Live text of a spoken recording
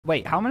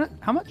Wait, how much?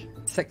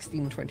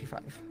 16.25.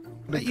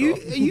 Are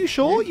you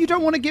sure you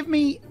don't want to give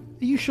me?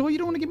 Are you sure you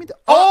don't want to give me the?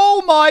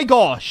 Oh my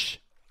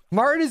gosh!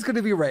 Martin is going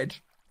to be red.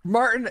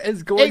 Martin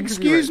is going to be red.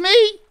 Excuse me?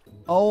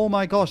 Oh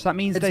my gosh, that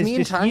means there's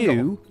just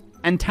you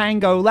and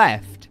Tango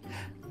left.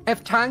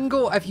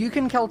 If you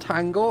can kill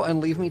Tango and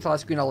leave me to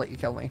last screen, I'll let you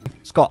kill me.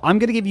 Scott, I'm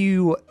going to give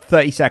you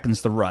 30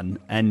 seconds to run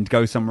and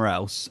go somewhere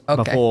else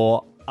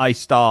before I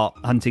start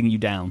hunting you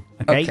down.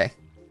 Okay? Okay.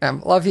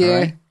 Love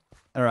you.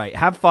 All right.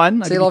 Have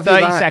fun. Say I'll love give you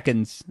you 30 back.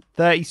 seconds.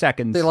 30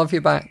 seconds. They love you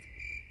back.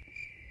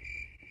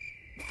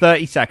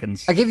 30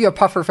 seconds. I give you a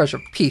puffer fish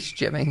of peace,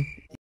 Jimmy.